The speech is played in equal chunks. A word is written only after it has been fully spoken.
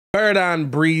Paradigm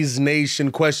Breeze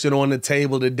Nation, question on the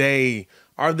table today.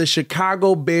 Are the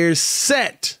Chicago Bears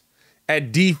set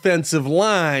at defensive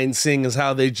line, seeing as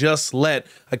how they just let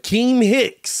Akiem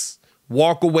Hicks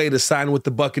walk away to sign with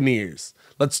the Buccaneers?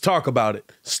 Let's talk about it,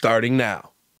 starting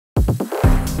now.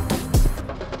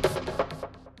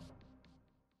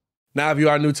 Now, if you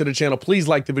are new to the channel, please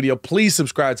like the video. Please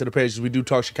subscribe to the page, as we do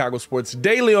talk Chicago sports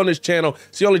daily on this channel.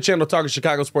 It's the only channel talking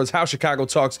Chicago sports, how Chicago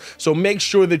talks. So make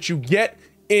sure that you get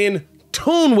in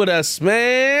tune with us,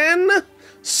 man.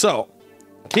 So,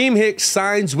 Akiem Hicks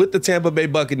signs with the Tampa Bay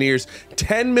Buccaneers.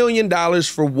 $10 million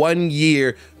for 1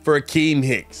 year for Akiem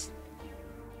Hicks.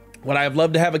 Would I have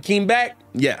loved to have Akiem back?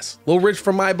 Yes. A little rich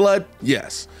for my blood?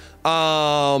 Yes.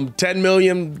 10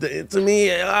 million to me,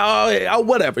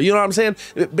 whatever. You know what I'm saying?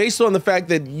 Based on the fact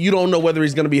that you don't know whether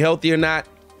he's going to be healthy or not,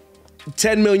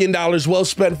 $10 million well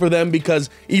spent for them, because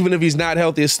even if he's not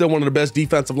healthy, it's still one of the best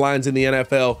defensive lines in the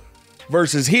NFL.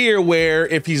 Versus here, where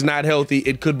if he's not healthy,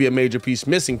 it could be a major piece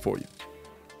missing for you.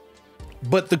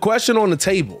 But the question on the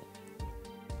table,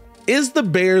 is the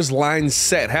Bears line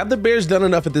set? Have the Bears done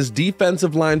enough at this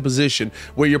defensive line position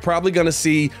where you're probably going to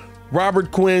see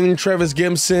Robert Quinn, Travis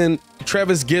Gibson,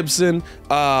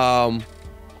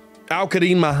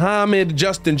 Al-Qadim Muhammad,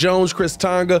 Justin Jones, Chris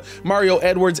Tonga, Mario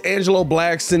Edwards, Angelo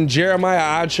Blackson,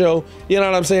 Jeremiah Acho, you know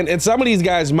what I'm saying? And some of these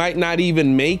guys might not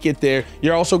even make it there.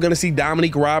 You're also going to see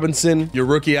Dominique Robinson, your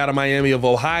rookie out of Miami of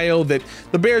Ohio, that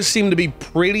the Bears seem to be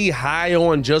pretty high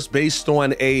on just based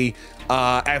on a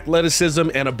athleticism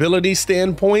and ability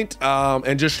standpoint,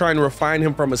 and just trying to refine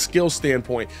him from a skill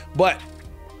standpoint. But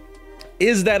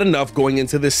is that enough going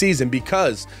into this season?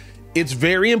 Because it's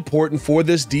very important for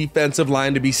this defensive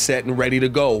line to be set and ready to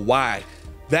go. Why?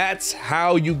 That's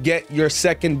how you get your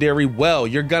secondary well.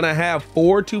 You're going to have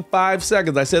 4 to 5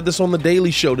 seconds. I said this on the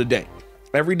Daily Show today.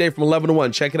 Every day from 11 to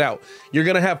 1. Check it out. You're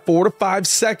going to have 4 to 5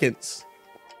 seconds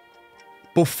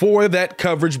before that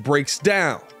coverage breaks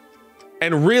down.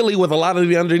 And really, with a lot of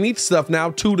the underneath stuff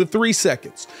now, 2 to 3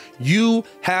 seconds. You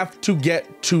have to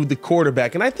get to the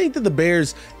quarterback. And I think that the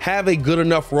Bears have a good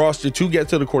enough roster to get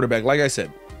to the quarterback. Like I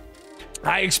said,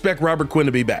 I expect Robert Quinn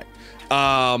to be back.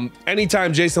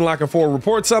 Anytime Jason Lockenford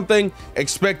reports something,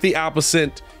 expect the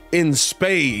opposite in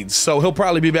spades. So he'll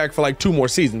probably be back for like 2 more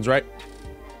seasons, right?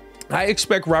 I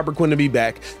expect Robert Quinn to be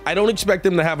back. I don't expect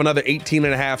him to have another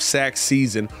 18.5 sack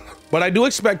season, but I do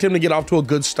expect him to get off to a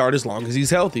good start as long as he's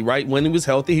healthy, right? When he was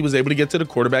healthy, he was able to get to the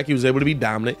quarterback. He was able to be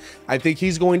dominant. I think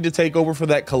he's going to take over for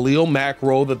that Khalil Mack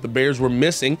role that the Bears were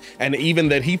missing, and even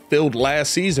that he filled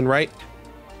last season, right?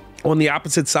 On the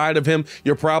opposite side of him,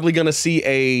 you're probably going to see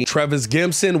a Travis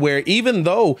Gibson, where even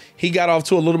though he got off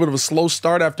to a little bit of a slow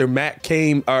start after Matt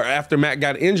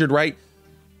got injured, right?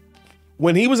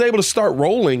 When he was able to start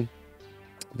rolling,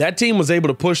 that team was able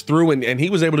to push through, and he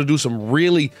was able to do some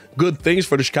really good things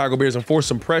for the Chicago Bears and force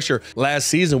some pressure last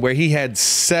season, where he had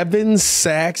 7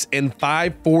 sacks and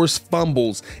 5 forced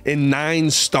fumbles in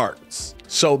 9 starts.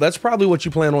 So that's probably what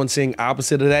you plan on seeing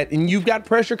opposite of that. And you've got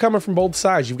pressure coming from both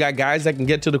sides. You've got guys that can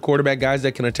get to the quarterback, guys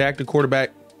that can attack the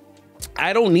quarterback.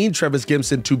 I don't need Travis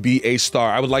Gibson to be a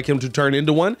star. I would like him to turn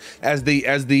into one as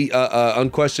the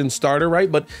unquestioned starter,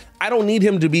 right? But I don't need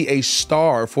him to be a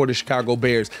star for the Chicago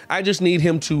Bears. I just need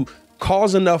him to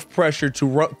cause enough pressure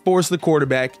to force the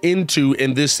quarterback into,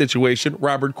 in this situation,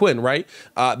 Robert Quinn, right?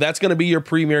 That's going to be your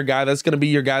premier guy. That's going to be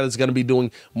your guy that's going to be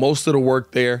doing most of the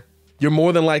work there. You're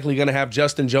more than likely going to have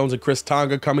Justin Jones and Chris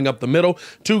Tonga coming up the middle.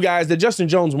 2 guys that Justin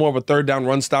Jones, more of a third down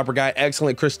run stopper guy.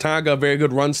 Excellent. Chris Tonga, a very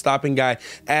good run stopping guy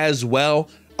as well.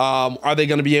 Are they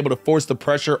going to be able to force the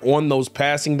pressure on those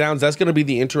passing downs? That's going to be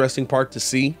the interesting part to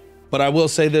see. But I will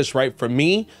say this, right? For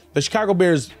me, the Chicago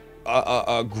Bears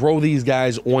grow these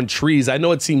guys on trees. I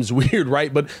know it seems weird,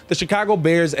 right? But the Chicago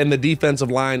Bears and the defensive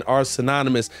line are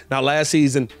synonymous. Now, last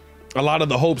season, a lot of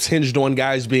the hopes hinged on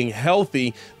guys being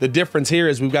healthy. The difference here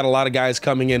is we've got a lot of guys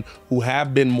coming in who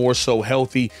have been more so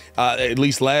healthy. At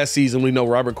least last season, we know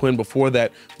Robert Quinn before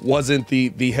that wasn't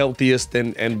the healthiest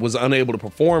and was unable to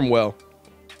perform well.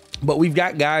 But we've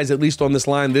got guys, at least on this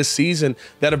line this season,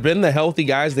 that have been the healthy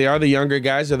guys. They are the younger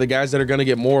guys. They're the guys that are going to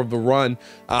get more of the run.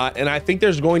 And I think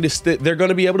they're going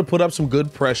to be able to put up some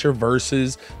good pressure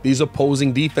versus these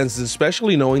opposing defenses,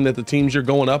 especially knowing that the teams you're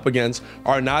going up against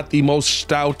are not the most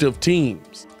stout of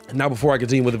teams. Now, before I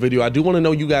continue with the video, I do want to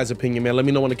know you guys' opinion, man. Let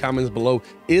me know in the comments below.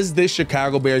 Is this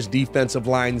Chicago Bears defensive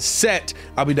line set?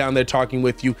 I'll be down there talking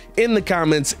with you in the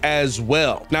comments as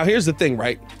well. Now, here's the thing,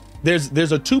 right? There's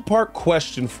a 2-part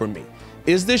question for me.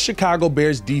 Is this Chicago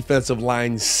Bears defensive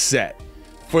line set?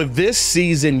 For this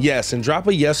season, yes. And drop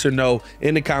a yes or no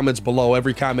in the comments below.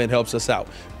 Every comment helps us out.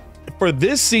 For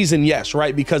this season, yes,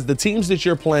 right? Because the teams that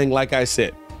you're playing, like I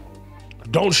said,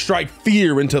 don't strike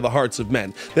fear into the hearts of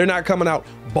men. They're not coming out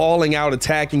balling out,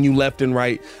 attacking you left and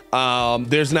right.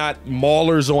 There's not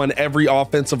maulers on every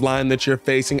offensive line that you're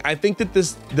facing. I think that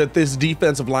this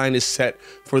defensive line is set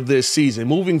for this season.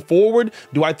 Moving forward,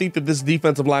 do I think that this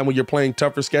defensive line, when you're playing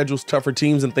tougher schedules, tougher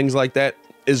teams and things like that,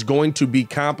 is going to be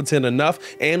competent enough?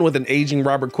 And with an aging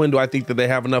Robert Quinn, do I think that they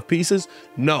have enough pieces?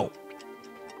 No.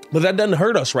 But that doesn't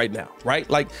hurt us right now, right?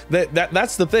 Like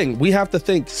that's the thing. We have to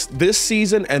think this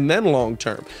season and then long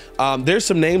term. There's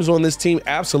some names on this team,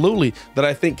 absolutely, that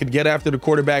I think could get after the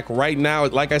quarterback right now.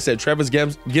 Like I said, Travis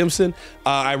Gimson.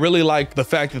 I really like the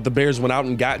fact that the Bears went out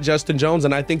and got Justin Jones,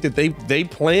 and I think that they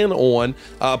plan on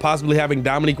possibly having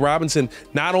Dominique Robinson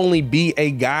not only be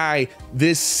a guy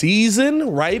this season,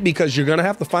 right? Because you're gonna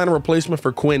have to find a replacement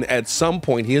for Quinn at some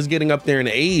point. He is getting up there in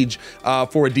age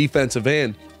for a defensive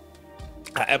end.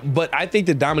 But I think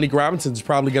that Dominique Robinson is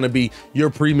probably going to be your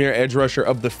premier edge rusher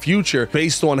of the future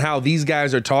based on how these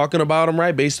guys are talking about him,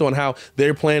 right? Based on how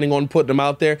they're planning on putting him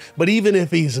out there. But even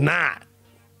if he's not,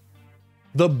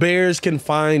 the Bears can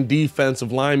find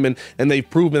defensive linemen, and they've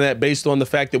proven that based on the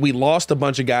fact that we lost a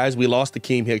bunch of guys. We lost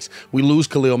Akiem Hicks, we lose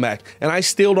Khalil Mack, and I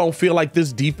still don't feel like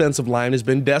this defensive line has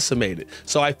been decimated.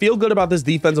 So I feel good about this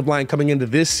defensive line coming into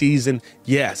this season,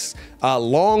 yes.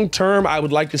 Long term, I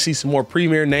would like to see some more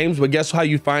premier names, but guess how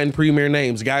you find premier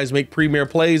names? Guys make premier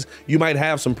plays. You might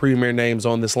have some premier names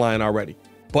on this line already.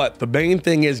 But the main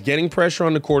thing is getting pressure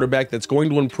on the quarterback. That's going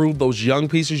to improve those young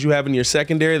pieces you have in your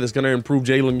secondary. That's going to improve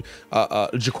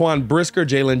Jaquan Brisker,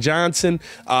 Jalen Johnson,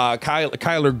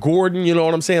 Kyler Gordon. You know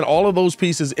what I'm saying? All of those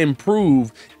pieces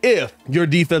improve if your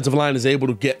defensive line is able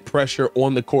to get pressure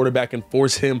on the quarterback and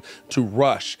force him to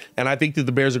rush. And I think that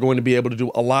the Bears are going to be able to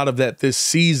do a lot of that this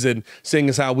season, seeing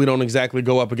as how we don't exactly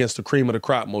go up against the cream of the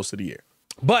crop most of the year.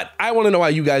 But I want to know how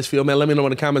you guys feel, man. Let me know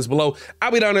in the comments below. I'll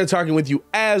be down there talking with you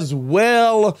as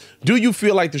well. Do you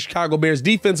feel like the Chicago Bears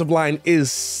defensive line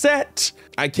is set?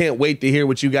 I can't wait to hear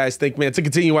what you guys think, man. To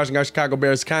continue watching our Chicago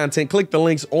Bears content, click the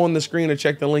links on the screen or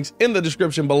check the links in the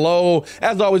description below.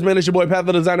 As always, man, it's your boy, Pat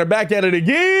the Designer, back at it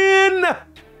again.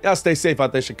 Y'all stay safe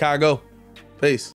out there, Chicago. Peace.